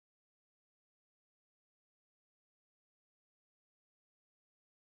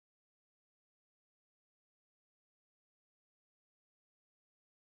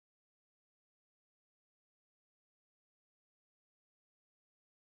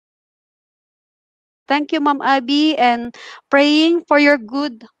Thank you, Ma'am Abby, and praying for your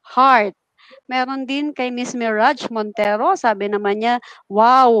good heart. Meron din kay Miss Mirage Montero, sabi naman niya,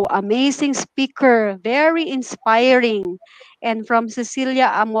 wow, amazing speaker, very inspiring. And from Cecilia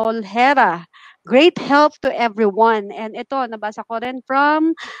Amolhera, great help to everyone. And ito, nabasa ko rin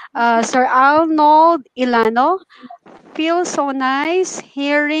from Sir Arnold Ilano, feels so nice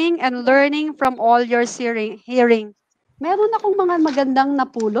hearing and learning from all your hearing. Meron akong mga magandang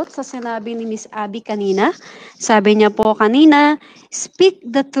napulot sa sinabi ni Miss Abby kanina. Sabi niya po kanina, speak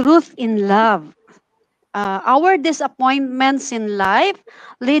the truth in love. Our disappointments in life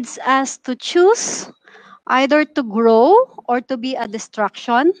leads us to choose either to grow or to be a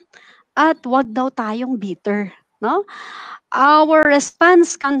distraction, at wag daw tayong bitter, no? Our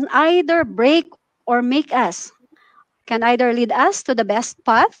response can either break or make us, can either lead us to the best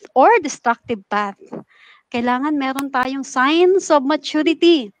path or destructive path. Kailangan meron tayong signs of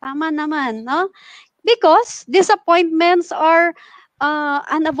maturity. Tama naman, no? Because disappointments are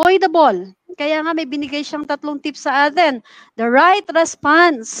unavoidable. Kaya nga may binigay siyang 3 tips sa atin. The right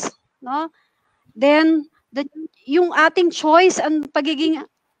response, no? Then yung ating choice and pagiging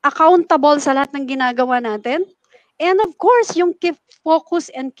accountable sa lahat ng ginagawa natin. And of course, yung keep focus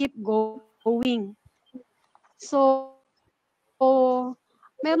and keep going. So,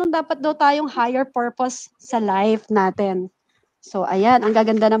 meron dapat daw tayong higher purpose sa life natin. So, ayan, ang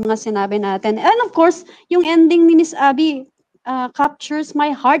gaganda ng mga sinabi natin. And of course, yung ending ni Miss Abby captures my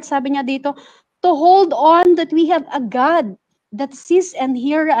heart. Sabi niya dito, to hold on that we have a God that sees and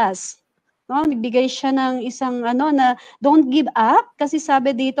hears us. No, nagbigay siya ng isang na don't give up kasi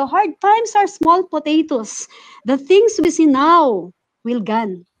sabi dito, hard times are small potatoes. The things we see now will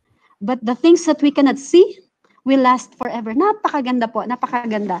gone. But the things that we cannot see will last forever. Napakaganda po,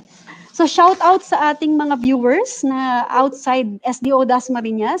 napakaganda. So shout out sa ating mga viewers na outside SDO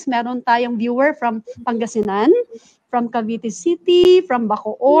Dasmariñas. Meron tayong viewer from Pangasinan, from Cavite City, from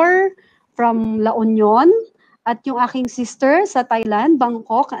Bacoor, from La Union, at yung aking sister sa Thailand,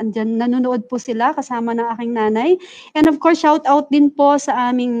 Bangkok. Andyan, nanonood po sila kasama ng aking nanay. And of course, shout out din po sa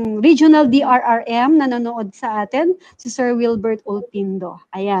aming regional DRRM na nanonood sa atin, si Sir Wilbert Ulpindo.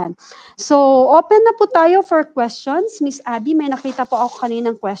 Ayan. So, open na po tayo for questions. Miss Abby, may nakita po ako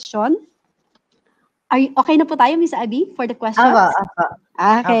kaninang question. Okay na po tayo, Miss Abby, for the questions?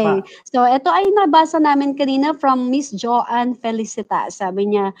 Okay. So, ito ay nabasa namin kanina from Miss Joanne Felicita.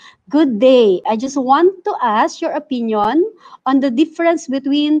 Sabi niya, good day. I just want to ask your opinion on the difference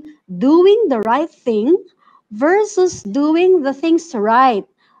between doing the right thing versus doing the things right.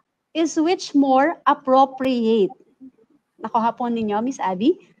 Is which more appropriate? Nakuha po ninyo, Miss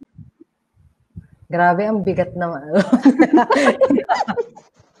Abby? Grabe, ang bigat naman.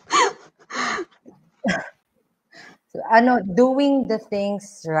 So, doing the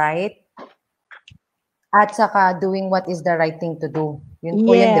things right at saka doing what is the right thing to do. Yun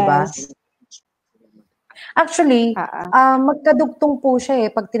po yun, di ba? Actually, magkadugtong po siya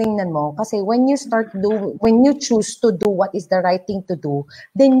pag tinignan mo. Kasi when you choose to do what is the right thing to do,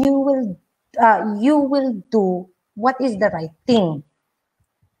 then you will do what is the right thing.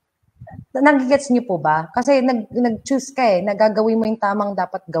 Nagigets niyo po ba? Kasi nag-choose ka nagagawin mo yung tamang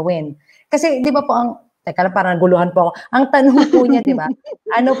dapat gawin. Kasi di ba po teka lang, parang naguluhan po ako. Ang tanong po niya, di ba?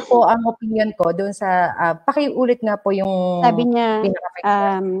 Ano po ang opinion ko doon sa, pakiulit nga po yung... Sabi niya,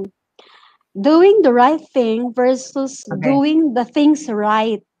 doing the right thing versus doing the things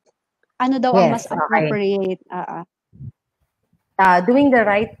right. Ano daw ang mas appropriate? Doing the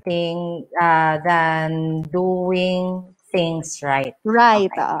right thing than doing things right. Right.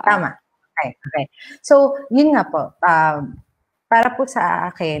 Okay. Tama. Okay. So, yun nga po. Para po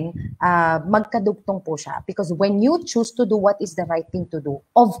sa akin, magkadugtong po siya. Because when you choose to do what is the right thing to do,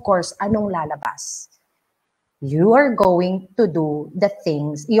 of course, anong lalabas? You are going to do the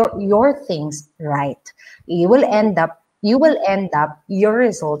things, your things right. You will end up, your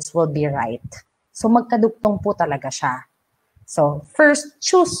results will be right. So magkadugtong po talaga siya. So first,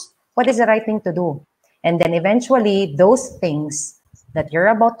 choose what is the right thing to do. And then eventually, those things that you're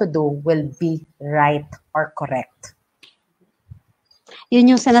about to do will be right or correct.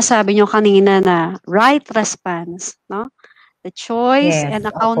 Yun yung sinasabi nyo kanina na right response, no? The choice and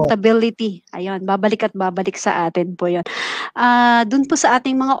accountability. Ayun, babalik at babalik sa atin po yun. Dun po sa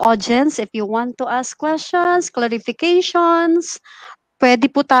ating mga audience, if you want to ask questions, clarifications,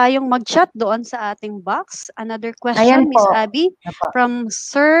 pwede po tayong mag-chat doon sa ating box. Another question, Miss Abby, from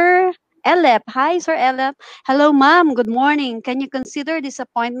Sir Elep. Hi, Sir Elep. Hello, ma'am. Good morning. Can you consider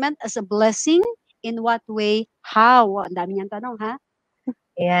disappointment as a blessing? In what way? How? Ang dami niyang tanong, ha?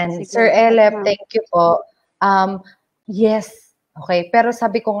 Ayan, Sir Elep, thank you po. Yes, Okay, pero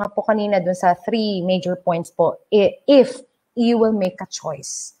sabi ko nga po kanina dun sa 3 major points po, if you will make a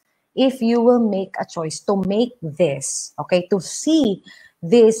choice, if you will make a choice to make this, okay, to see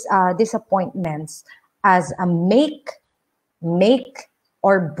these disappointments as a make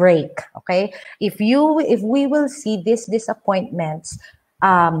or break, okay? If we will see these disappointments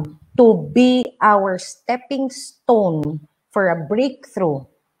to be our stepping stone for a breakthrough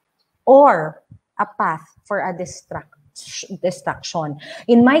or a path for a destruction.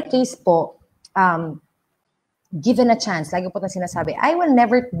 In my case po, given a chance, lagi po itong sinasabi, I will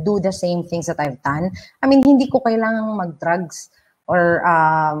never do the same things that I've done. I mean, hindi ko kailangang mag-drugs or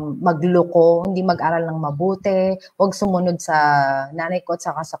magloko, hindi mag-aral ng mabuti, huwag sumunod sa nanay ko at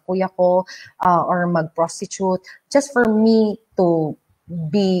saka sa kuya ko, or mag-prostitute. Just for me to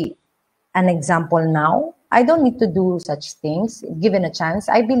be an example now, I don't need to do such things. Given a chance,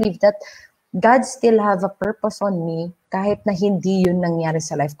 I believe that God still have a purpose on me kahit na hindi yun nangyari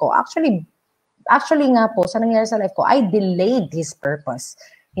sa life ko. Actually nga po, sa nangyari sa life ko, I delayed His purpose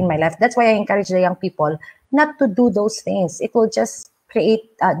in my life. That's why I encourage the young people not to do those things. It will just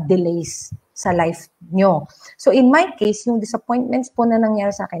create delays sa life nyo. So in my case, yung disappointments po na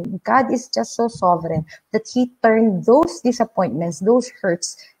nangyari sa akin, God is just so sovereign that He turned those disappointments, those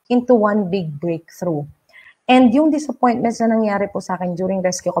hurts, into one big breakthrough. And yung disappointments na nangyari po sa akin during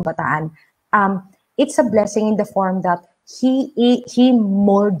Rescue Kabataan, it's a blessing in the form that He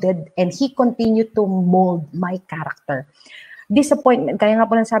molded and He continued to mold my character. Disappointment, kaya nga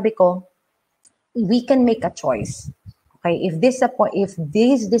po nang sabi ko, we can make a choice. Okay, if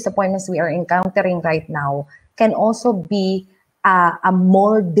these disappointments we are encountering right now can also be a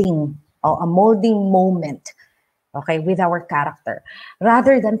molding or a molding moment, okay, with our character,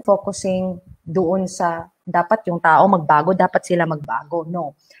 rather than focusing doon sa dapat yung tao magbago, dapat sila magbago.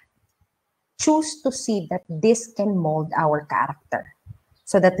 No. Choose to see that this can mold our character.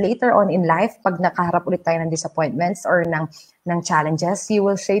 So that later on in life, pag nakaharap ulit tayo ng disappointments or ng challenges, you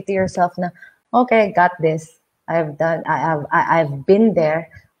will say to yourself na, okay, I got this. I've been there.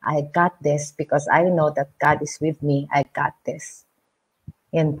 I got this because I know that God is with me. I got this.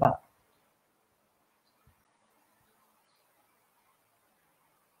 Yan po.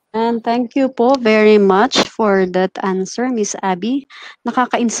 And thank you po very much for that answer, Miss Abby.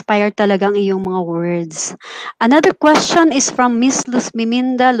 Nakaka-inspire talagang iyong mga words. Another question is from Miss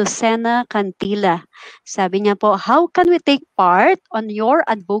Miminda Lucena Cantila. Sabi niya po, how can we take part on your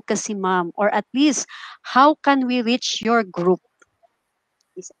advocacy, ma'am? Or at least, how can we reach your group?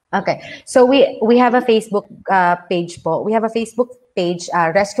 Okay, so we have a Facebook page po. We have a Facebook page,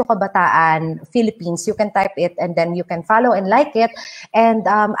 Rescue Kabataan Philippines. You can type it and then you can follow and like it. And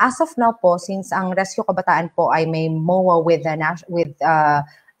as of now po, since ang Rescue Kabataan po ay may MOA with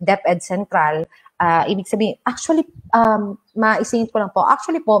DepEd Central, ibig sabihin, actually, maisingit ko lang po,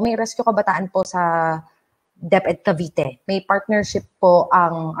 actually po, may Rescue Kabataan po sa DepEd Cavite. May partnership po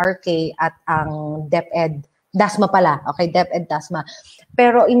ang RK at ang DepEd Dasma pala. Okay, DepEd Dasma.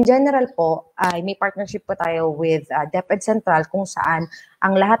 Pero in general po, may partnership po tayo with DepEd Central kung saan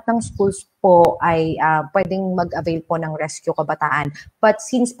ang lahat ng schools po ay pwedeng mag-avail po ng Rescue Kabataan. But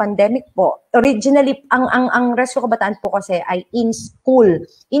since pandemic po, originally, ang Rescue Kabataan po kasi ay in-school,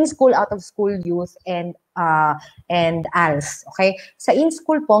 out-of-school youth and ALS. Okay? Sa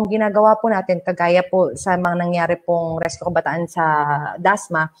in-school po, ang ginagawa po natin, kagaya po sa mga nangyari pong Rescue Kabataan sa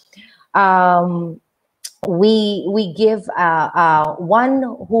Dasma, we give one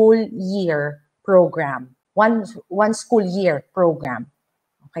whole year program, one school year program.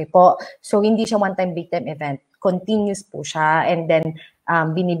 Okay po? So hindi siya one-time big time event. Continuous po siya, and then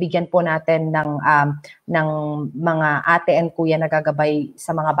binibigyan po natin ng mga ate and kuya na gagabay sa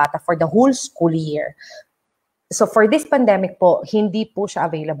mga bata for the whole school year. So for this pandemic po, hindi po siya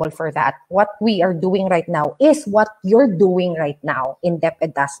available for that. What we are doing right now is what you're doing right now in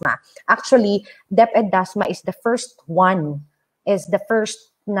DepEd Dasma. Actually, DepEd Dasma is the first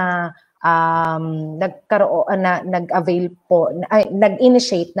na nag-avail po,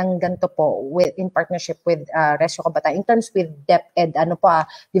 nag-initiate ng ganito po in partnership with Rescue Kabataan in terms with DepEd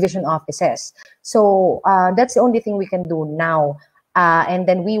division offices. So that's the only thing we can do now. And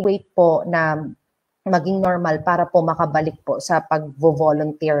then we wait po na maging normal para po makabalik po sa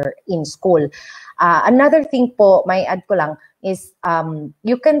pag-volunteer in school. Another thing po, may add ko lang, is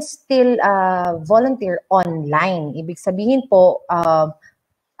you can still volunteer online. Ibig sabihin po,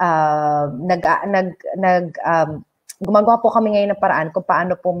 gumagawa po kami ngayon ng paraan kung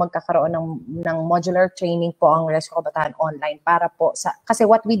paano po magkakaroon ng modular training po ang Rescue Kabataan online para po kasi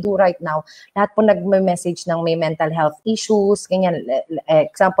what we do right now, lahat po nagme-message ng may mental health issues, ganyan,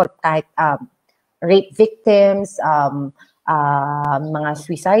 example, kahit rape victims, mga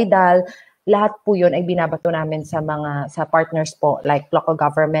suicidal, lahat po yun ay binabato namin sa partners po like local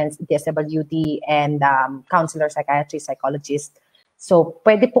governments, DSWD, and counselor, psychiatrist, psychologist. So,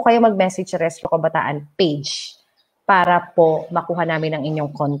 pwede po kayo mag-message sa Rescue Kabataan page para po makuha namin ang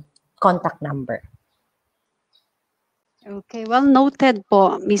inyong contact number. Okay, well noted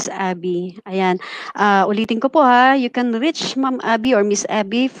po, Miss Abby. Ayan. Ulitin ko po ha, you can reach Ma'am Abby or Miss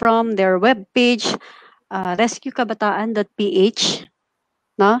Abby from their webpage, rescuekabataan.ph,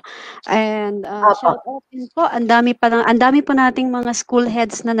 no? And Opo. shout out din po, ang dami po nating mga school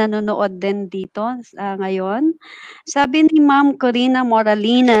heads na nanonood din dito ngayon. Sabi ni Ma'am Corina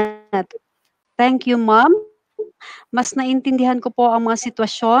Moralina, thank you, Ma'am. Mas naintindihan ko po ang mga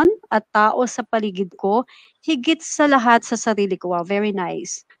sitwasyon at tao sa paligid ko, higit sa lahat sa sarili ko. Wow, very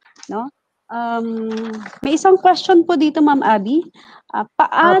nice. No? May isang question po dito, Ma'am Abby.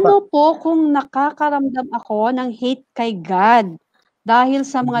 Paano po kung nakakaramdam ako ng hate kay God dahil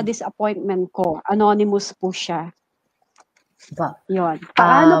sa mga disappointment ko? Anonymous po siya. Yun.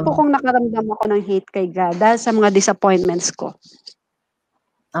 Paano po kung nakaramdam ako ng hate kay God dahil sa mga disappointments ko?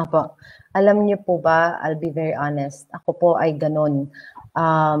 Apo. Alam niyo po ba, I'll be very honest, ako po ay ganun.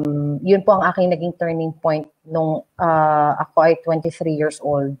 Yun po ang aking naging turning point nung ako ay 23 years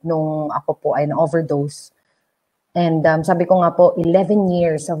old, nung ako po ay na-overdose. And sabi ko nga po, 11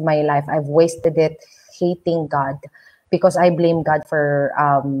 years of my life, I've wasted it hating God because I blame God for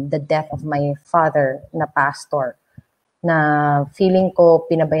the death of my father na pastor. Na feeling ko,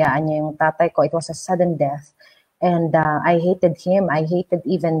 pinabayaan niya yung tatay ko. It was a sudden death. And I hated him. I hated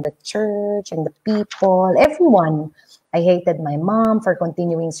even the church and the people, everyone. I hated my mom for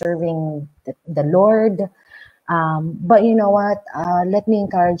continuing serving the Lord. But you know what? Let me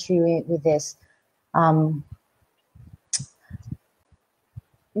encourage you with this.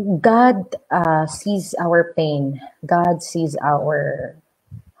 God sees our pain. God sees our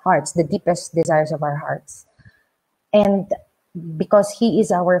hearts, the deepest desires of our hearts. And because He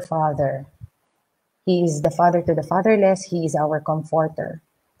is our Father, He is the father to the fatherless. He is our comforter.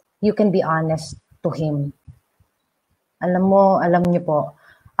 You can be honest to Him. Alam niyo po,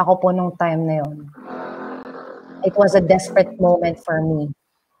 ako po nung time na yun, it was a desperate moment for me.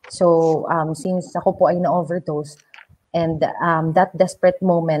 So, since ako po ay na-overdose, and that desperate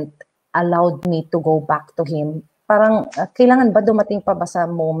moment allowed me to go back to Him. Parang, kailangan ba dumating pa ba sa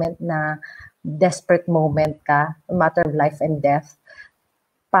moment na desperate moment ka, a matter of life and death,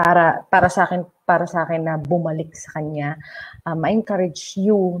 para sa akin na bumalik sa kanya. I encourage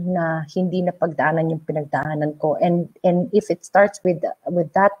you na hindi na pagdaanan yung pinagdaanan ko, and if it starts with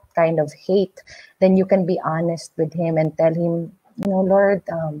that kind of hate, then you can be honest with Him and tell Him, Lord,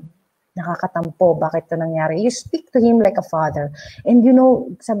 nakakatampo, bakit to nangyari? You speak to Him like a father. And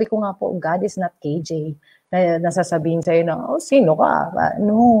sabi ko nga po, God is not KJ na nasasabihin sa'yo na, sino ka?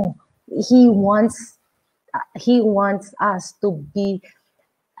 No, He wants us to be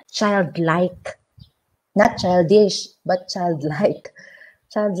childlike. Not childish, but childlike.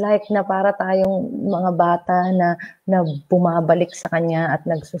 Childlike na para tayong mga bata na bumabalik sa Kanya at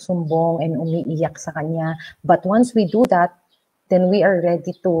nagsusumbong and umiiyak sa Kanya. But once we do that, then we are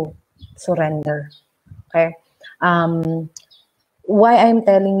ready to surrender. Okay? Why I'm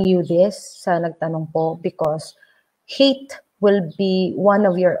telling you this, sa nagtanong po, because hate will be one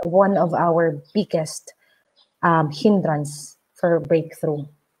of our biggest hindrance for breakthrough.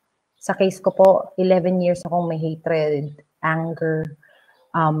 Sa case ko po, 11 years akong may hatred, anger,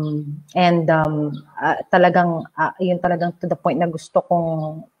 and yun talagang to the point na gusto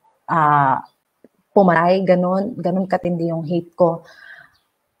kong pumatay, ganun katindi yung hate ko.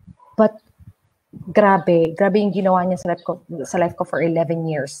 But grabe yung ginawa niya sa life ko for 11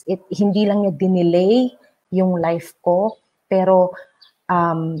 years. Hindi lang niya dinelay yung life ko, pero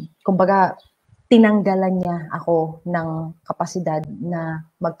kumbaga tinanggalan niya ako ng kapasidad na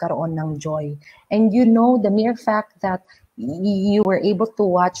magkaroon ng joy. And the mere fact that you were able to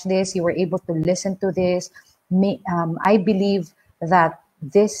watch this, you were able to listen to this, I believe that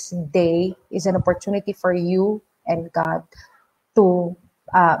this day is an opportunity for you and God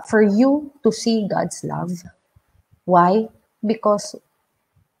for you to see God's love. Why? Because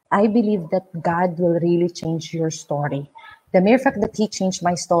I believe that God will really change your story. The mere fact that He changed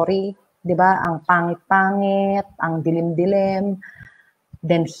my story, di ba, ang pangit-pangit, ang dilim-dilim,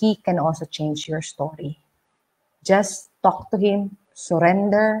 then He can also change your story. Just talk to Him,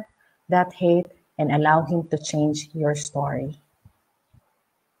 surrender that hate, and allow Him to change your story.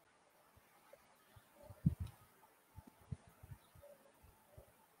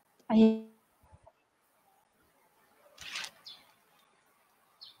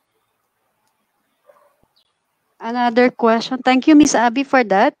 Another question. Thank you, Miss Abby, for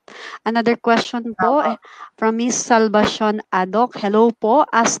that. Another question po Opo. from Miss Salvacion Adok. Hello po.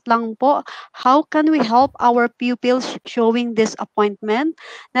 Ask lang po, how can we help our pupils showing disappointment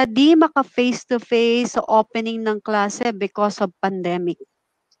na di maka face-to-face sa opening ng klase because of pandemic?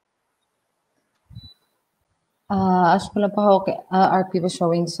 As ko lang pa, okay, are people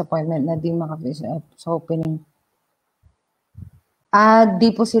showing disappointment na di maka-face sa opening? Di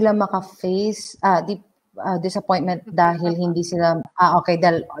po sila maka-face, disappointment dahil hindi sila, okay,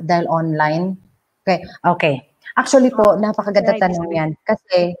 dahil online. Okay. Actually po, napakaganda Right, tanong Miss Abby. yan.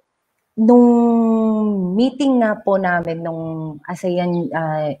 Kasi, nung meeting nga po namin nung ASEAN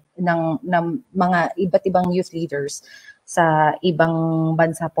ng mga iba't ibang youth leaders sa ibang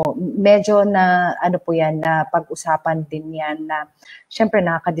bansa po, medyo na ano po yan, na pag-usapan din yan na syempre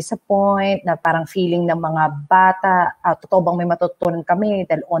nakaka-disappoint, na parang feeling ng mga bata, totoo bang may matutunan kami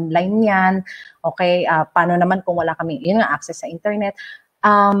dahil online yan, okay, paano naman kung wala kami, yun nga, access sa internet.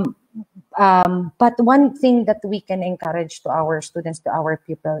 But one thing that we can encourage to our students, to our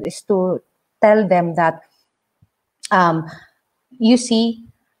people, is to tell them that, you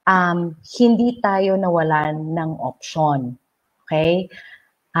see, hindi tayo nawalan ng option. Okay?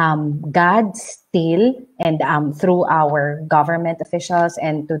 God still, and through our government officials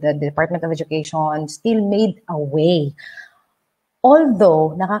and to the Department of Education, still made a way.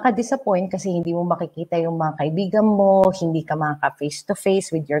 Although, nakaka-disappoint kasi hindi mo makikita yung mga kaibigan mo, hindi ka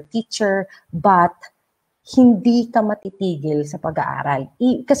makaka-face-to-face with your teacher, but hindi ka matitigil sa pag-aaral.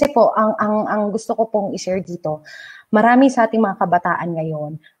 Kasi po, ang gusto ko pong i-share dito, marami sa ating mga kabataan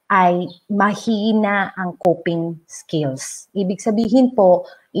ngayon ay mahina ang coping skills. Ibig sabihin po,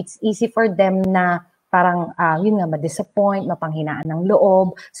 it's easy for them na parang, yun nga, ma-disappoint, mapanghinaan ng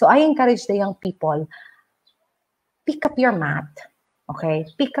loob. So I encourage the young people, pick up your mat. Okay?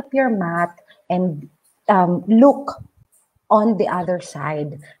 Pick up your mat and look on the other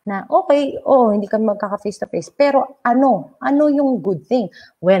side na okay, hindi ka magkaka-face-to-face, pero ano yung good thing?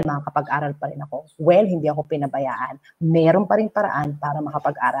 Well, makakapag-aral pa rin ako. Well, hindi ako pinabayaan. Meron pa rin paraan para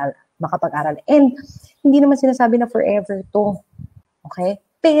makapag-aral. And hindi naman sinasabi na forever to. Okay?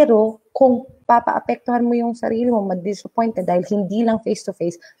 Pero kung papaapektuhan mo yung sarili mo, ma-disappoint ka dahil hindi lang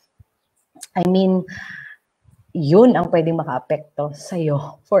face-to-face, I mean, yun ang pwedeng maka-apekto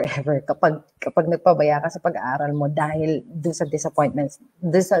sa'yo forever kapag nagpabaya ka sa pag-aaral mo dahil dun sa disappointment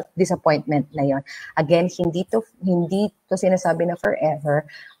na yon. Again, hindi to sinasabi na forever,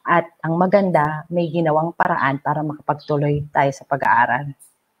 at ang maganda, may ginawang paraan para makapagtuloy tayo sa pag-aaral.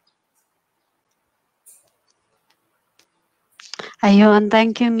 Ayun,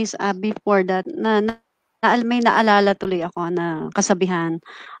 thank you, Miss Abby, for that. May naalala tuloy ako na kasabihan,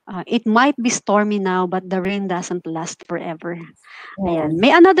 it might be stormy now, but the rain doesn't last forever. Ayan.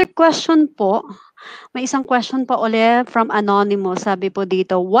 May another question po. May isang question pa ulit from Anonymous. Sabi po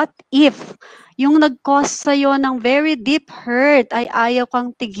dito, what if yung nag-cause sa'yo ng very deep hurt ay ayaw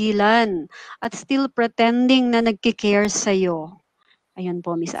kang tigilan at still pretending na nagkikare sa'yo? Ayun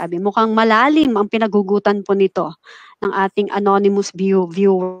po, Miss Abby. Mukhang malalim ang pinagugutan po nito ng ating anonymous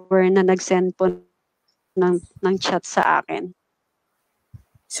viewer na nag-send po ng chat sa akin.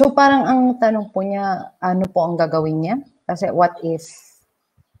 So parang ang tanong po niya, ano po ang gagawin niya? Kasi what if?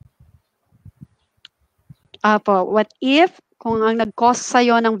 What if kung ang nag-cause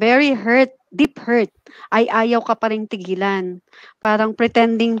sa'yo ng very deep hurt, ay ayaw ka pa rin tigilan. Parang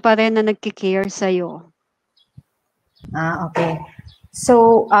pretending pa rin na nagkikare sa'yo. Okay.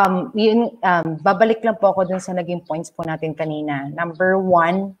 So, babalik lang po ako dun sa naging points po natin kanina. Number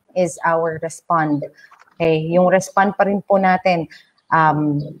 1 is our respond. Okay, yung respond pa rin po natin.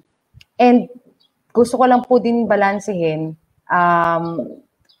 And gusto ko lang po din balansehin,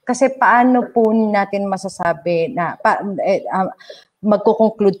 kasi paano po natin masasabi na,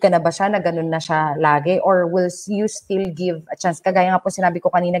 magko-conclude ka na ba siya na ganun na siya lagi? Or will you still give a chance? Kagaya nga po sinabi ko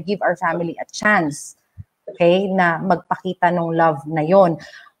kanina, give our family a chance. Okay, na magpakita ng love na yon.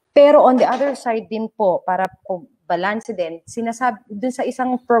 Pero on the other side din po, para po balance din, sinasabi dun sa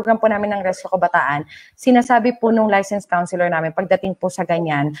isang program po namin ng Rescue Kabataan, sinasabi po nung licensed counselor namin, pagdating po sa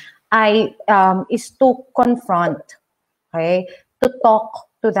ganyan, ay is to confront, okay, to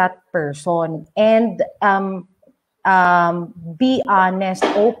talk to that person, and be honest,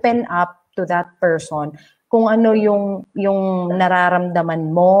 open up to that person kung ano yung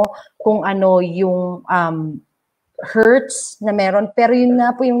nararamdaman mo, kung ano yung hurts na meron. Pero yun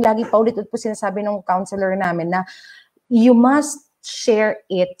nga po yung lagi paulit-ulit po sinasabi ng counselor namin na you must share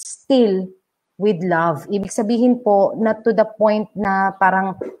it still with love. Ibig sabihin po na to the point na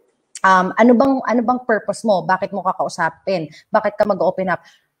parang ano bang purpose mo? Bakit mo kakausapin? Bakit ka mag-open up?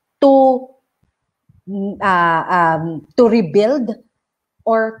 To to rebuild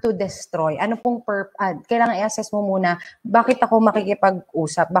or to destroy? Ano pong kailangan i-assess mo muna, bakit ako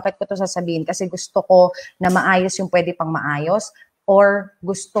makikipag-usap? Bakit ko to sasabihin? Kasi gusto ko na maayos yung pwede pang maayos, or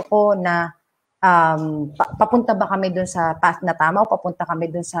gusto ko na papunta ba kami dun sa path na tama o papunta kami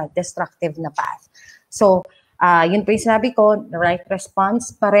dun sa destructive na path? So, yun po yung sinabi ko, the right response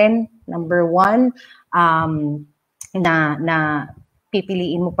pa rin, number one, na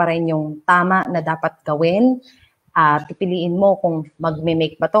pipiliin mo pa rin yung tama na dapat gawin. Pipiliin mo kung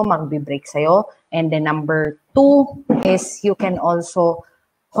magme-make ba to, magbe-break sa'yo. And then number two is you can also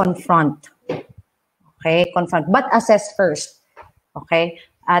confront. Okay, confront. But assess first. Okay?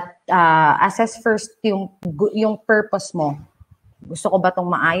 At assess first yung purpose mo. Gusto ko ba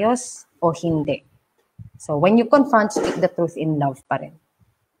tong maayos o hindi? So when you confront, speak the truth in love pa rin.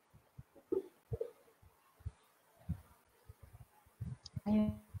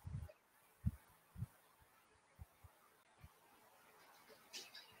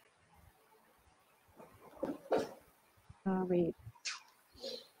 Wait.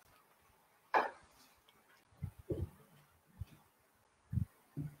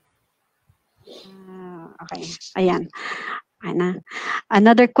 Okay. Ayan.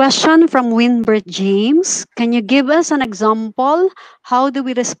 Another question from Winbert James. Can you give us an example? How do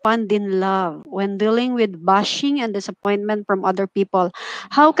we respond in love when dealing with bashing and disappointment from other people?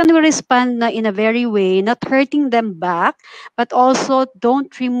 How can we respond in a very way, not hurting them back, but also don't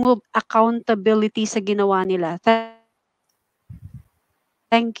remove accountability sa ginawa nila?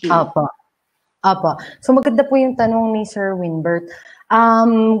 Thank you. Apo. So maganda po yung tanong ni Sir Winbert.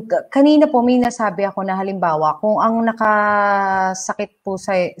 Kanina po may nasabi ako na halimbawa, kung ang nakasakit po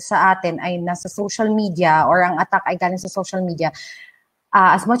sa atin ay nasa social media or ang attack ay galing sa social media,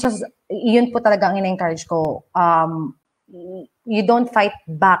 as much as yun po talaga ang ina-encourage ko, you don't fight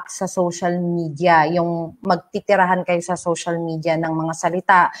back sa social media, yung magtitirahan kayo sa social media ng mga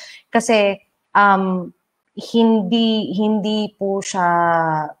salita. Kasi hindi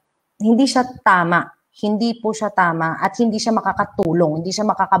siya tama. Hindi po siya tama at hindi siya makakatulong, hindi siya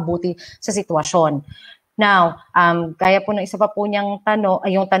makakabuti sa sitwasyon. Now, kaya po ng isa pa po niyang tanong,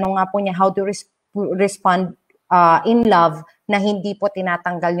 yung tanong nga po niya, how to respond in love na hindi po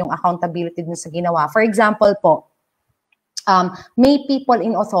tinatanggal yung accountability dun sa ginawa. For example po, may people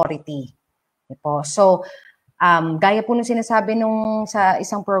in authority. So, gaya po nung sinasabi sa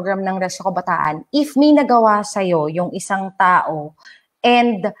isang program ng Rescue Kabataan, if may nagawa sa'yo yung isang tao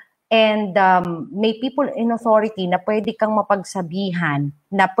and may people in authority na pwede kang mapagsabihan,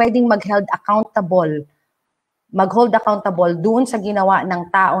 na pwedeng mag-hold accountable doon sa ginawa ng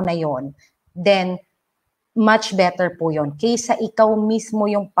tao na yon, then much better po yon kaysa ikaw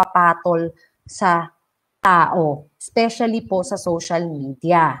mismo yung papatol sa tao, especially po sa social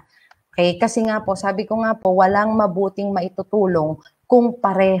media. Okay? Kasi nga po, sabi ko nga po, walang mabuting maitutulong kung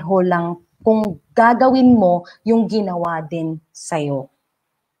pareho lang, kung gagawin mo yung ginawa din sa'yo.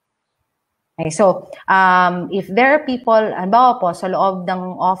 Okay, so, if there are people, halimbawa po, sa loob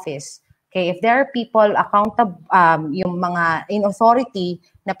ng office, okay, if there are people accountable, yung mga in authority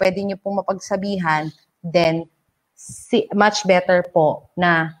na pwede nyo pong mapagsabihan, then much better po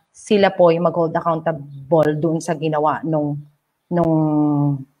na sila po yung mag-hold accountable dun sa ginawa nung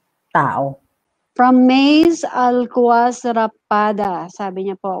tao. From Maze Alcuaz Rapada, sabi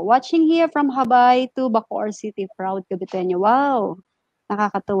niya po, watching here from Habay to Bacoor City, proud Kabitenyo. Wow,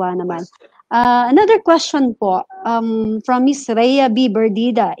 nakakatuwa naman. Another question po from Miss Rhea B.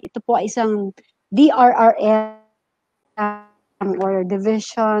 Berdida. Ito po ay isang DRRM or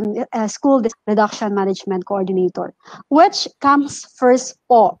Division School Reduction Management Coordinator. Which comes first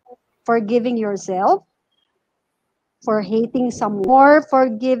po? Forgiving yourself, for hating someone, or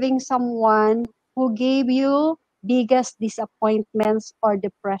forgiving someone who gave you biggest disappointments or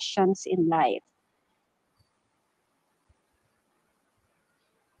depressions in life?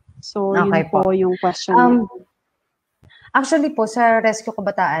 So, Okay yun po yung question. Actually po, sa Rescue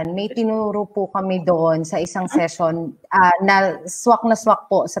Kabataan, may tinuro po kami doon sa isang session na swak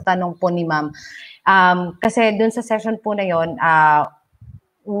po sa tanong po ni ma'am. Kasi doon sa session po na yon,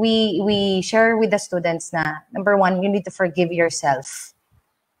 we share with the students na, number one, you need to forgive yourself.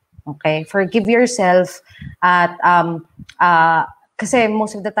 Okay? Forgive yourself at kasi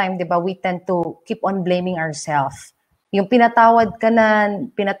most of the time, di ba, we tend to keep on blaming ourselves. Yung pinatawad ka na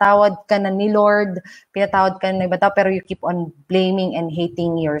ni Lord, pinatawad ka na iba tao, pero you keep on blaming and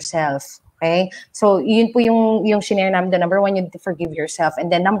hating yourself. Okay? So, yun po yung shinare namin. Number one, you need to forgive yourself.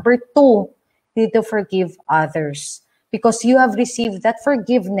 And then number two, you need to forgive others. Because you have received that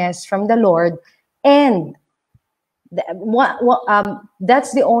forgiveness from the Lord, and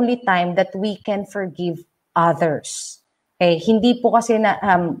That's the only time that we can forgive others. Okay, hindi po kasi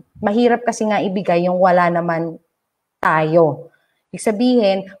mahirap kasi nga ibigay yung wala naman tayo. Ibig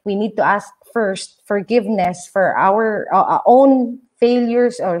sabihin, we need to ask first forgiveness for our own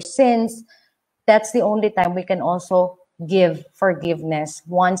failures or sins. That's the only time we can also give forgiveness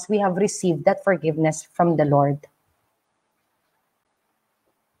once we have received that forgiveness from the Lord.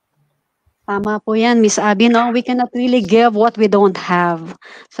 Tama po yan, Miss Abby, no? We cannot really give what we don't have.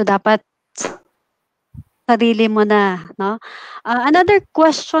 So, dapat sarili mo na, no? Another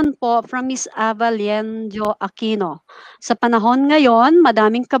question po from Miss Ava Lienjo Aquino. Sa panahon ngayon,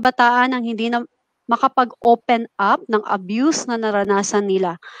 madaming kabataan ang hindi na makapag-open up ng abuse na naranasan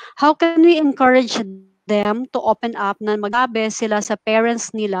nila. How can we encourage them to open up na magsabi sila sa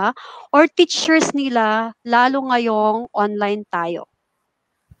parents nila or teachers nila, lalo ngayong online tayo?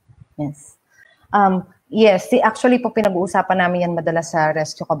 Yes. Yes, actually po pinag-uusapan namin yan madalas sa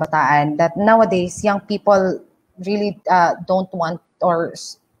Rescue Kabataan that nowadays young people really don't want or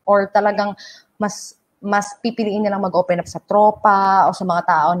talagang mas pipiliin nilang mag-open up sa tropa o sa mga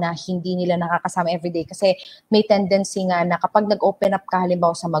tao na hindi nila nakakasama everyday kasi may tendency nga na kapag nag-open up ka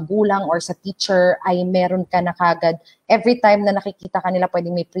halimbawa sa magulang or sa teacher ay meron ka na kagad every time na nakikita ka nila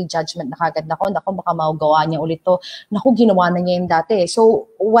pwedeng may prejudgment na kagad nako baka magawa niya ulit to, naku ginawa na niya yung dati, so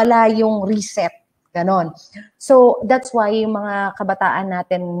wala yung reset. Ganon. So, that's why yung mga kabataan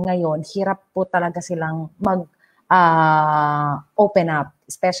natin ngayon, hirap po talaga silang open up,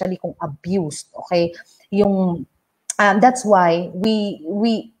 especially kung abused, okay? Yung, that's why we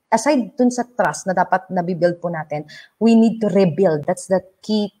aside dun sa trust na dapat nabibuild po natin, we need to rebuild. That's the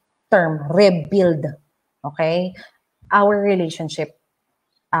key term, rebuild, okay? Our relationship.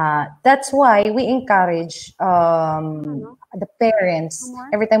 That's why we encourage the parents,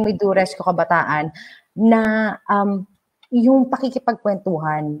 every time we do Rescue Kabataan, na yung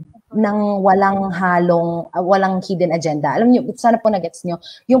pakikipagkwentuhan ng walang hidden agenda. Alam niyo, sana po na-gets niyo,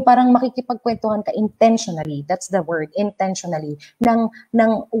 yung parang makikipagkwentuhan ka intentionally, that's the word, intentionally, ng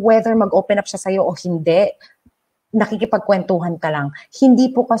whether mag-open up siya sa'yo o hindi, nakikipagkwentuhan ka lang.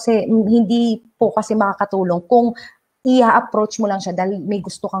 Hindi po kasi makakatulong kung i-approach mo lang siya dahil may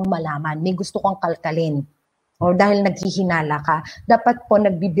gusto kang malaman, may gusto kang kalkalin, o dahil naghihinala ka. Dapat po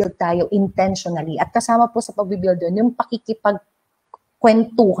nagbibuild tayo intentionally. At kasama po sa pagbibuild doon, yung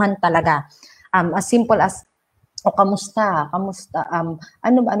pakikipagkwentuhan talaga. As simple as, kamusta?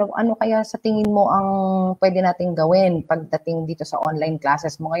 Ano kaya sa tingin mo ang pwede nating gawin pagdating dito sa online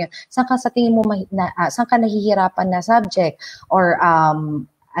classes mo ngayon? Saan ka sa tingin mo, saan ka nahihirapan na subject? Or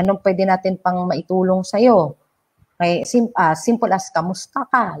anong pwede natin pang maitulong sa'yo? Okay, simple as kamusta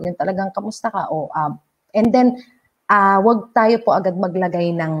ka, yun talagang kamusta ka. And then, wag tayo po agad maglagay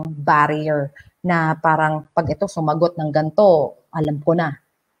ng barrier na parang pag ito sumagot ng ganito, alam ko na.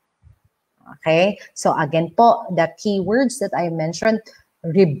 Okay, so again po, the keywords that I mentioned,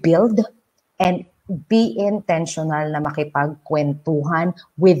 rebuild and be intentional na makipagkwentuhan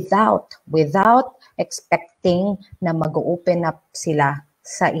without expecting na mag-open up sila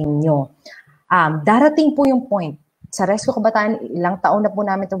sa inyo. Darating po yung point. Sa Rescue Kabataan, ilang taon na po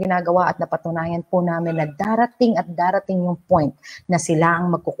namin ito ginagawa at napatunayan po namin na darating yung point na sila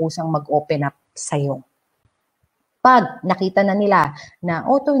ang magkukusang mag-open up sa'yo. Pag nakita na nila na,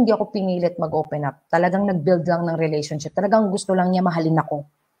 to hindi ako pinilit mag-open up, talagang nag-build lang ng relationship, talagang gusto lang niya mahalin ako.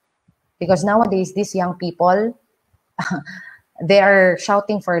 Because nowadays, these young people, they are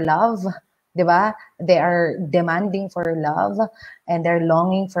shouting for love, di ba? They are demanding for love and they're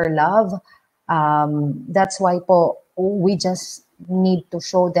longing for love. That's why po, we just need to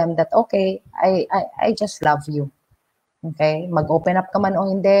show them that, okay, I just love you. Okay? Mag-open up ka man o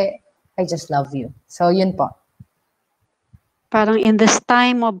hindi, I just love you. So, yun po. Parang in this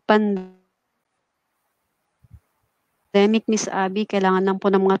time of pandemic, Miss Abby, kailangan lang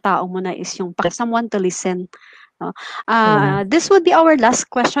po ng mga tao mo na is yung someone to listen. This would be our last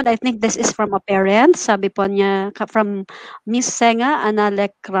question. I think this is from a parent. Sabi po niya from Miss Senga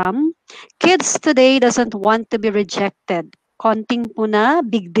Analekram. Kids today doesn't want to be rejected. Konting po na,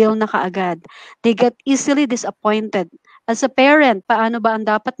 big deal na kaagad. They get easily disappointed. As a parent, paano ba ang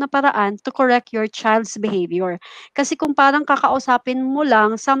dapat na paraan to correct your child's behavior? Kasi kung parang kakausapin mo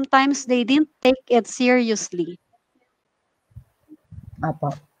lang, sometimes they didn't take it seriously.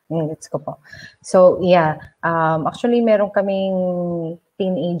 Apo. Gets ko po. So, yeah. Actually, meron kaming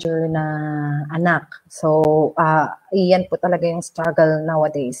teenager na anak. So, iyan po talaga yung struggle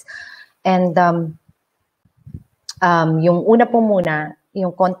nowadays. And yung una po muna,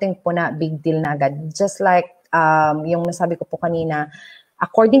 yung content po na big deal na agad. Just like yung nasabi ko po kanina,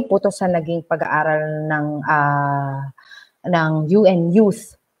 according po to sa naging pag-aaral ng UN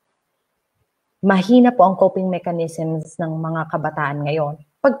Youth, mahina po ang coping mechanisms ng mga kabataan ngayon.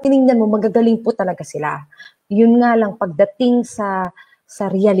 Pag tinignan mo, magagaling po talaga sila. Yun nga lang, pagdating sa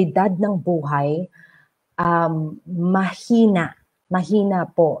realidad ng buhay, mahina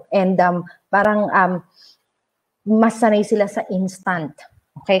po. And parang mas sanay sila sa instant.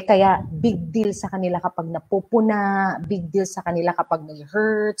 Okay, kaya big deal sa kanila kapag napupuna, big deal sa kanila kapag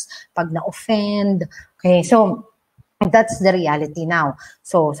hurts, pag na-offend. Okay, so that's the reality now.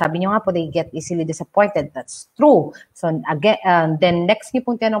 So sabi niyo nga po, they get easily disappointed. That's true. So again, then next niyo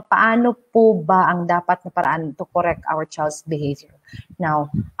pong tanong, paano po ba ang dapat na paraan to correct our child's behavior?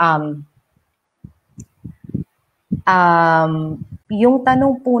 Now, yung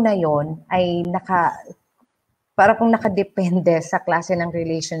tanong po na yon ay para pong nakadepende sa klase ng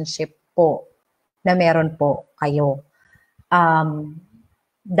relationship po na meron po kayo.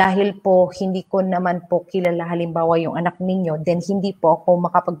 Dahil po hindi ko naman po kilala halimbawa yung anak ninyo, then hindi po ako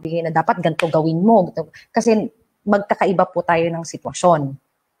makapagbigay na dapat ganito gawin mo. Kasi magkakaiba po tayo ng sitwasyon.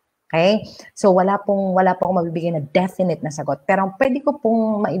 Okay? So wala po akong mabibigay na definite na sagot. Pero ang pwede ko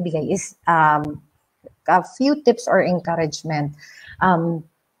pong maibigay is a few tips or encouragement.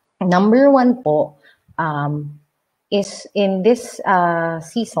 Number one po, is in this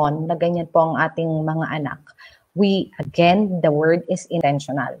season na ganyan po ang ating mga anak, again, the word is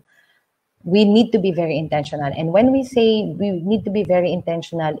intentional. We need to be very intentional. And when we say we need to be very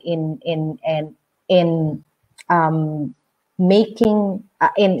intentional in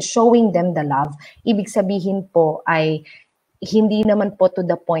showing them the love, ibig sabihin po ay hindi naman po to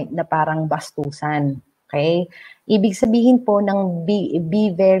the point na parang bastusan. Okay? Ibig sabihin po ng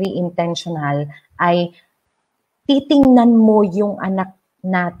be very intentional ay titingnan mo yung anak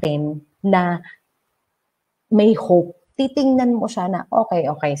natin na may hope. Titingnan mo siya na, okay,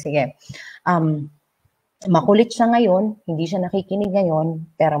 sige. Makulit siya ngayon, hindi siya nakikinig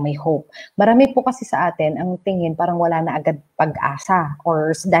ngayon, pero may hope. Marami po kasi sa atin, ang tingin parang wala na agad pag-asa.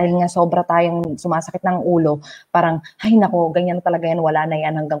 Or dahil nga sobra tayong sumasakit ng ulo, parang, ay nako, ganyan talaga yan, wala na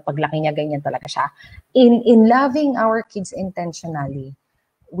yan hanggang paglaki niya, ganyan talaga siya. In loving our kids intentionally,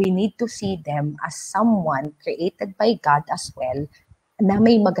 we need to see them as someone created by God as well, na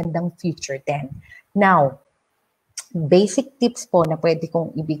may magandang future din. Now, basic tips po na pwede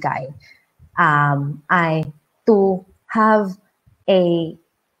kong ibigay ay to have a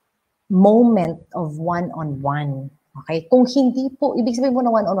moment of one-on-one. Okay? Kung hindi po, ibig sabihin po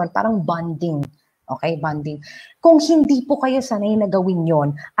na one-on-one, parang bonding. Okay, bonding. Kung hindi po kayo sanay na gawin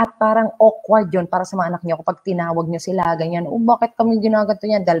yon at parang awkward yon para sa mga anak nyo kapag tinawag nyo sila, ganyan, bakit kami ginaganto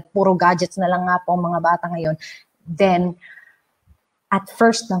yan? Dahil puro gadgets na lang nga po ang mga bata ngayon. Then, at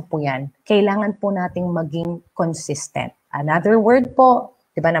first lang po yan, kailangan po nating maging consistent. Another word po,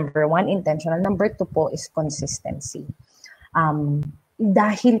 di ba, number one, intentional. Number two po is consistency.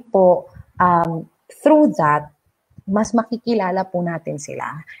 Dahil po, through that, mas makikilala po natin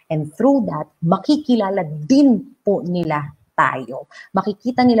sila. And through that, makikilala din po nila tayo.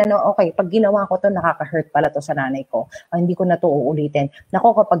 Makikita nila na, okay, pag ginawa ko to, nakaka-hurt pala to sa nanay ko. Hindi ko na to uulitin.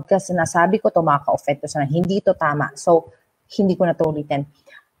 Nako, kapag sinasabi ko to, makaka-offend to sa nanay. Hindi to tama. So, hindi ko na to ulitin.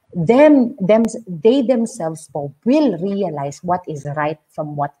 They themselves po will realize what is right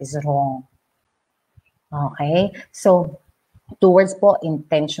from what is wrong. Okay? So, towards po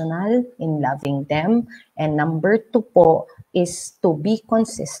intentional in loving them. And number two po is to be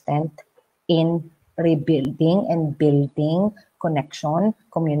consistent in rebuilding and building connection,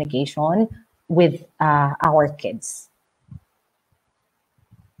 communication with our kids.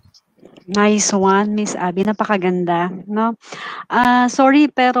 Nice one, Miss Abby. Napakaganda, no? Sorry,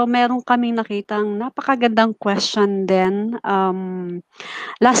 pero meron kaming nakitang napakagandang question din.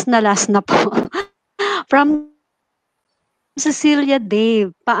 Last na po. From Cecilia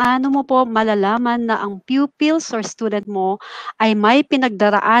Dave, paano mo po malalaman na ang pupils or student mo ay may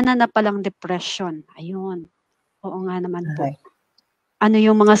pinagdaraanan na palang depression? Ayun. Oo nga naman po. Okay. Ano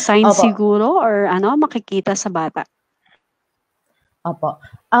yung mga signs Opo. siguro or makikita sa bata? Opo.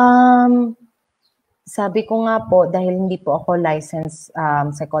 Sabi ko nga po, dahil hindi po ako licensed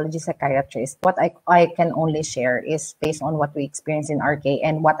psychologist, what I can only share is based on what we experience in RK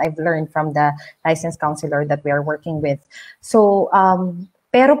and what I've learned from the licensed counselor that we are working with. So,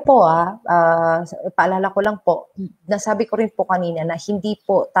 pero po, paalala ko lang po, nasabi ko rin po kanina na hindi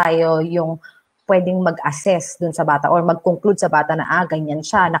po tayo yung pwedeng mag-assess dun sa bata or mag-conclude sa bata na ganyan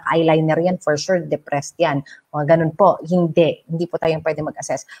siya, naka-eyeliner yan, for sure, depressed yan. O ganun po, hindi po tayong pwedeng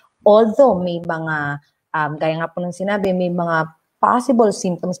mag-assess. Although may mga, gaya nga po nung sinabi, may mga possible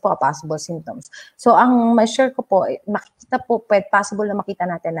symptoms po, possible symptoms. So, ang ma-share ko po, possible na makita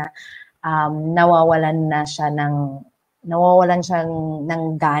natin na nawawalan siyang ng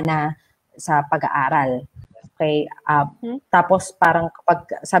gana sa pag-aaral. Okay? Tapos parang pag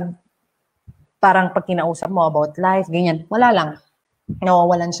kinausap mo about life, ganyan, wala lang.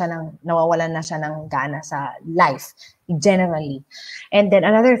 Nawawalan na siya ng gana sa life generally. And then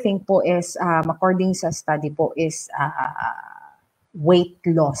another thing po is according sa study po is weight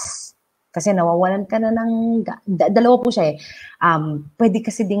loss. Kasi nawawalan ka na ng dalawa po siya eh. Pwede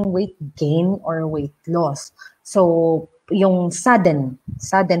kasi ding weight gain or weight loss. So yung sudden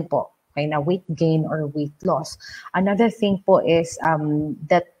po, okay, na weight gain or weight loss. Another thing po is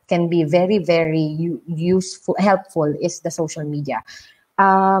that can be very, very helpful is the social media.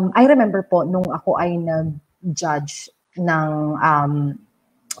 I remember po nung ako ay nag-judge ng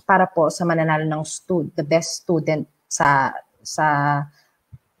para po sa mananalo ng the best student sa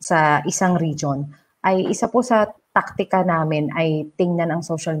isang region, ay isa po sa taktika namin ay tingnan ang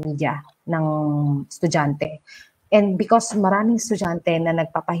social media ng estudyante. And because maraming estudyante na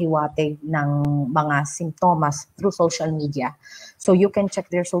nagpapahiwatig ng mga simptomas through social media. So you can check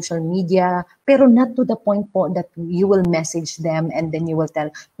their social media, pero not to the point po that you will message them and then you will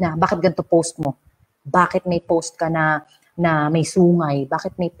tell na bakit ganito post mo? Bakit may post ka na may sungay?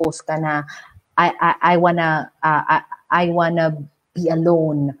 Bakit may post ka na I wanna be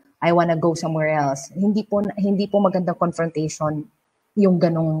alone? I wanna go somewhere else. Hindi po magandang confrontation yung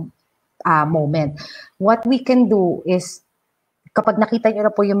ganong moment. What we can do is, kapag nakita nyo na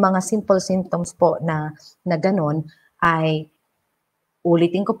po yung mga simple symptoms po na ganon, ay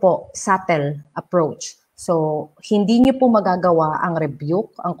ulitin ko po, subtle approach. So, hindi nyo po magagawa ang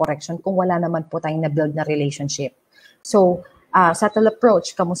rebuke, ang correction, kung wala naman po tayong na-build na relationship. So, subtle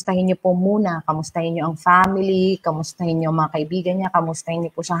approach, kamustahin nyo po muna, kamustahin nyo ang family, kamustahin nyo ang mga kaibigan niya, kamustahin nyo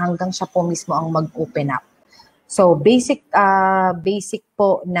po siya hanggang siya po mismo ang mag-open up. So basic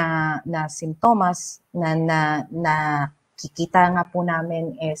po na simptomas na kikita nga po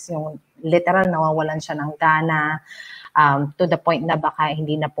namin is yung literal nawawalan siya ng gana to the point na baka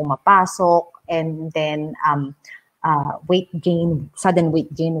hindi na pumapasok, and then weight gain, sudden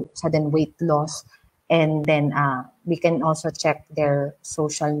weight loss, and then we can also check their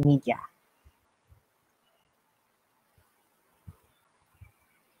social media.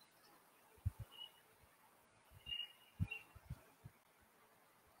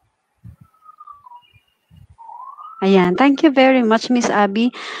 Ayan, thank you very much, Miss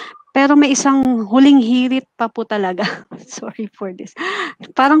Abby. Pero may isang huling hirit pa po talaga. Sorry for this.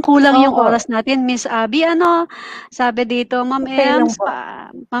 Parang kulang yung oras natin, Miss Abby. Sabi dito, Ma'am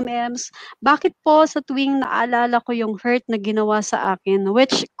Ems, bakit po sa tuwing naalala ko yung hurt na ginawa sa akin,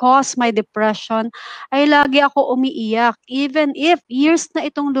 which caused my depression, ay lagi ako umiiyak, even if years na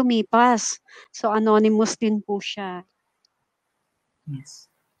itong lumipas. So, anonymous din po siya. Yes.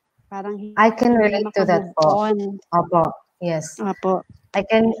 Parang I can relate to that po. Opo, yes. Opo. I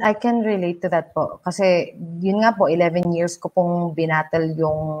can relate to that po. Kasi yun nga po, 11 years ko pong binattle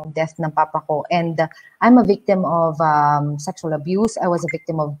yung death ng papa ko. And I'm a victim of sexual abuse. I was a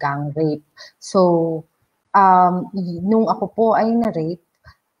victim of gang rape. So, nung ako po ay na-rape,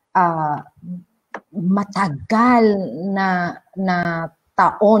 matagal na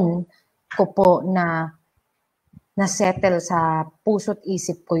taon ko po na settle sa puso't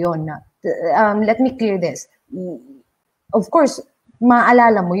isip ko yon. Let me clear this. Of course,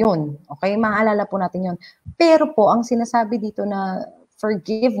 maaalala mo yun. Okay? Maaalala po natin yun. Pero po, ang sinasabi dito na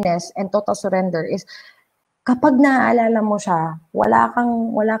forgiveness and total surrender is kapag naaalala mo siya, wala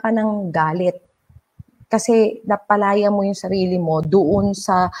ka ng galit. Kasi napalaya mo yung sarili mo doon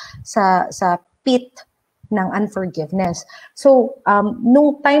sa pit ng unforgiveness. So,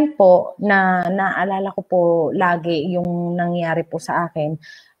 nung time po na naalala ko po lagi yung nangyari po sa akin,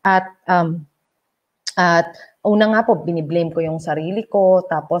 at una nga po, biniblame ko yung sarili ko,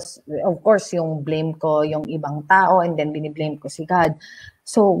 tapos of course yung blame ko yung ibang tao, and then biniblame ko si God.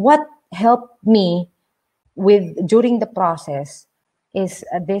 So what helped me during the process is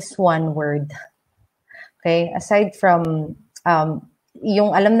this one word. Okay, aside from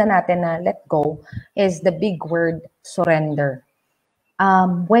yung alam na natin na let go, is the big word surrender.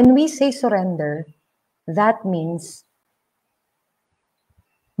 When we say surrender, that means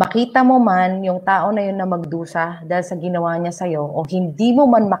makita mo man yung tao na yun na magdusa dahil sa ginawa niya sa'yo, o hindi mo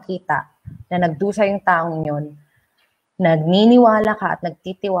man makita na nagdusa yung taong yun, nagniniwala ka at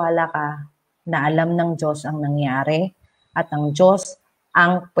nagtitiwala ka na alam ng Diyos ang nangyari at ang Diyos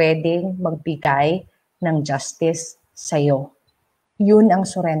ang pwedeng magbigay ng justice sa'yo. Yun ang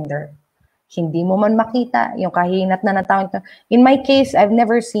surrender. hindi mo man makita yung kahinat na ng tao. In my case, I've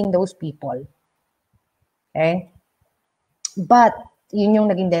never seen those people. Okay? But, yun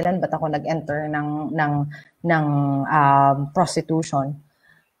yung naging dahilan ba't ako nag-enter ng prostitution.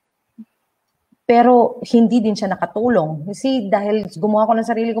 Pero hindi din siya nakatulong. Kasi dahil gumawa ko ng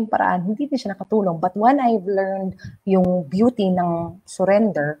sarili kong paraan, hindi din siya nakatulong. But when I've learned yung beauty ng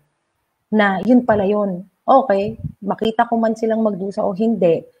surrender, na yun pala yun. Okay, makita ko man silang magdusa o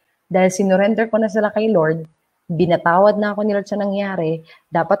hindi, dahil sinurrender ko na sila kay Lord, binatawad na ako ni Lord sa nangyari,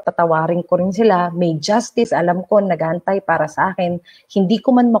 dapat patawarin ko rin sila, may justice, alam ko, naghahantay para sa akin, hindi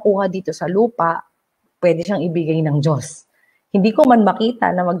ko man makuha dito sa lupa, pwede siyang ibigay ng Diyos. Hindi ko man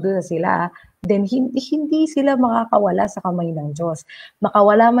makita na magdusa sila, then hindi sila makakawala sa kamay ng Diyos.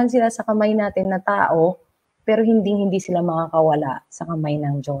 Makawala man sila sa kamay natin na tao, pero hindi sila makakawala sa kamay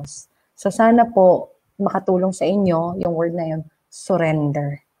ng Diyos. So sana po makatulong sa inyo yung word na yun,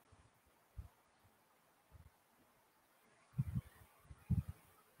 surrender.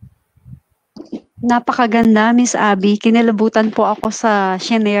 Napakaganda, Miss Abby. Kinilabutan po ako sa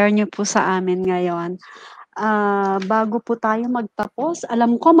shinare niyo po sa amin ngayon. Bago po tayo magtapos,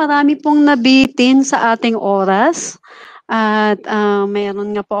 alam ko marami pong nabitin sa ating oras. At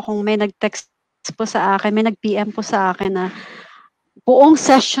mayroon nga po akong may nag-text po sa akin, may nag-PM po sa akin na buong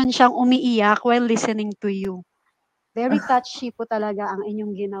session siyang umiiyak while listening to you. Very touchy po talaga ang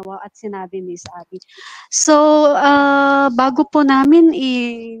inyong ginawa at sinabi, Miss Abby. So, bago po namin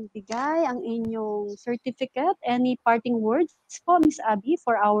ibigay ang inyong certificate, any parting words po, Miss Abby,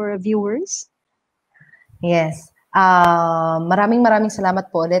 for our viewers? Yes. Maraming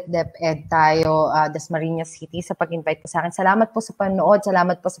salamat po ulit, DepEd tayo, Dasmariñas City, sa pag-invite po sa akin. Salamat po sa panood,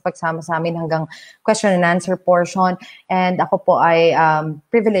 salamat po sa pagsama sa amin hanggang question and answer portion. And ako po ay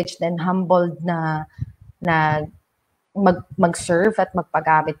privileged and humbled na mag-serve at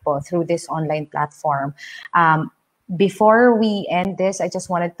magpagamit po through this online platform. Before we end this, I just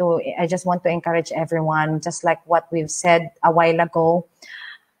want to encourage everyone, just like what we've said a while ago,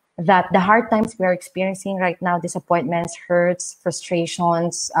 that the hard times we are experiencing right now, disappointments, hurts,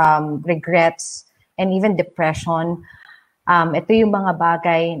 frustrations, regrets, and even depression, ito yung mga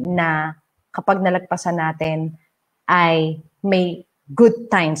bagay na kapag nalagpasan natin ay may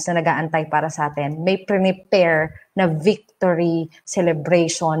good times na nag-aantay para sa atin. May prepare na victory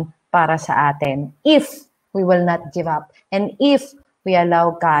celebration para sa atin if we will not give up and if we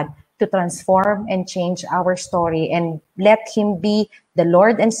allow God to transform and change our story and let Him be the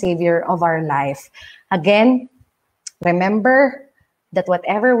Lord and Savior of our life. Again, remember that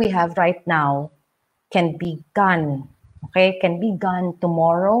whatever we have right now can be gone, okay? Can be gone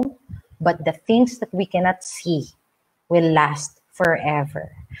tomorrow, but the things that we cannot see will last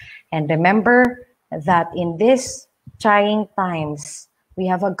forever. And remember that in these trying times, we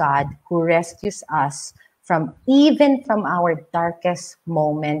have a God who rescues us from even from our darkest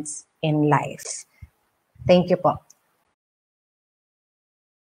moments in life. Thank you po.